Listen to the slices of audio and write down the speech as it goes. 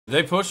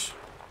They push.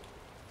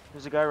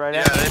 There's a guy right Yeah,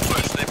 at me.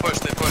 they push.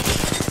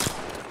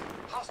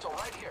 Hostile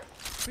right here.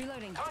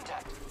 Reloading.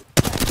 Contact.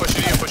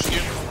 Pushing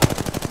you.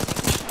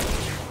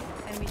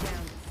 Enemy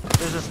down.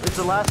 It's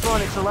the last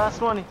one. It's the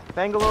last one.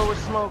 Bangalore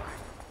with smoke.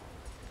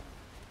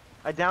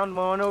 I downed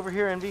one over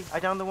here, Envy.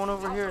 I downed the one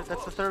over here.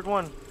 That's the third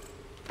one.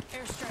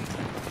 Airstrike.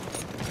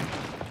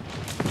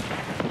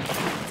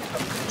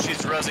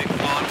 She's rezzing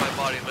on my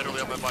body,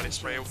 literally on my body.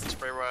 Spray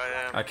where I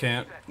am. I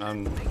can't. I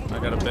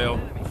gotta bail.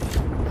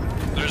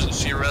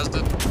 She rezzed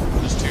it.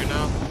 There's two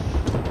now.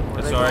 Where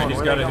That's they alright. going? He's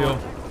Where got they a heal. going?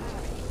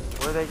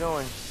 Where are they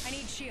going? I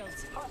need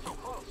shields. Hostile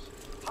close.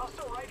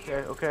 Hostile right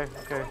here. Okay.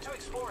 Going to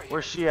explore here.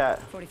 Where's she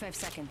at? 45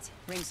 seconds.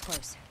 Rings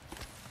close.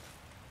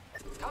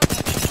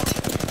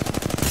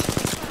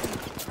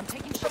 I'm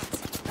taking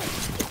shots.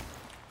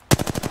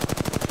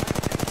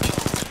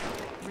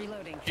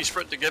 Reloading. He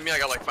sprinted to get me. I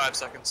got like 5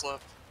 seconds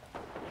left.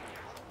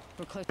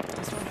 We're close.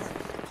 This one hurt.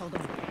 Hold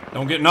on.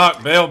 Don't get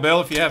knocked.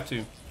 Bail if you have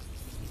to.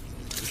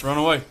 Just run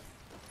away.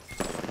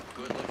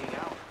 Good looking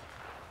out.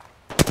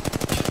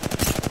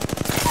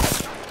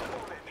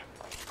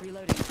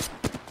 Reloading.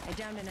 I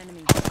downed an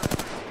enemy.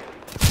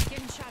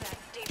 Getting shot at.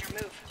 Danger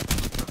move.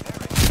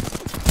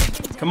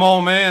 Come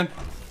on, man.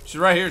 She's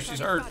right here. She's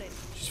hurt.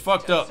 She's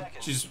fucked up.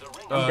 She's.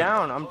 I'm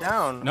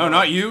down. No,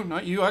 not you.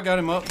 I got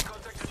him up.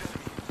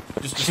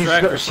 Just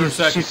distract her for a She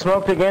second.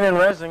 smoked again and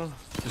rezzing.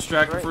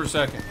 Distract her for a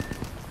second.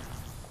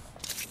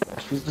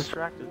 She's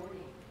distracted.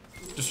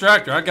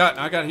 Distract her. I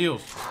got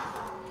heals.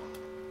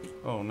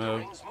 Oh no.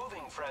 Rings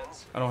moving,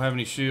 friends. I don't have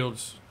any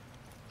shields.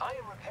 I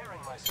am repairing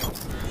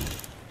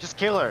myself. Just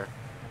kill her.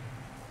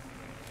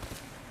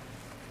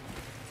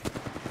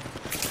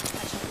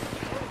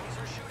 Enemies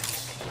are shooting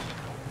at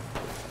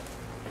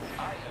me.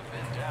 I have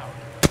been down.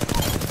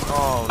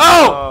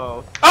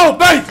 Oh! Oh,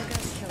 babe!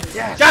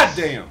 Yes!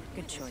 Goddamn!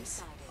 Good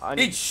choice.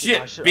 Eat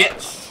shit,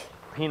 bitch!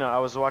 Peanut, I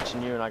was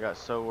watching you and I got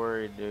so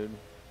worried, dude.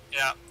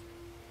 Yeah.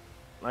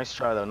 Nice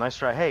try, though. Nice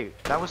try. Hey,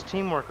 that was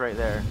teamwork right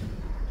there.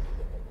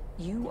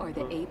 You are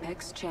the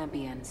Apex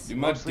champions. Dude,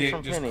 my Mostly dick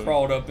from just Penny.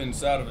 crawled up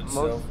inside of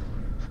itself.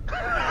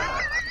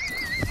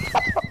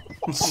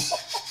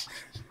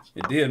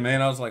 It did,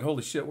 man. I was like,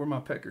 holy shit, where my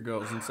pecker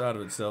goes inside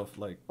of itself.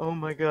 Like, Oh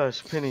my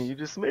gosh, Penny, you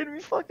just made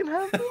me fucking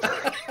happy.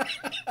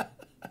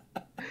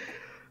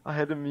 I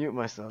had to mute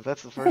myself.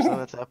 That's the first time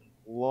that's happened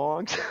in a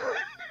long time.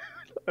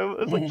 I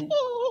was like,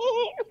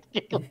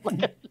 like a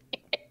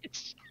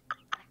bitch.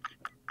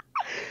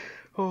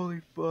 Holy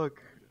fuck.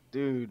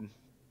 Dude,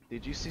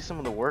 did you see some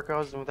of the work I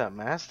was doing with that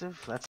Mastiff? That's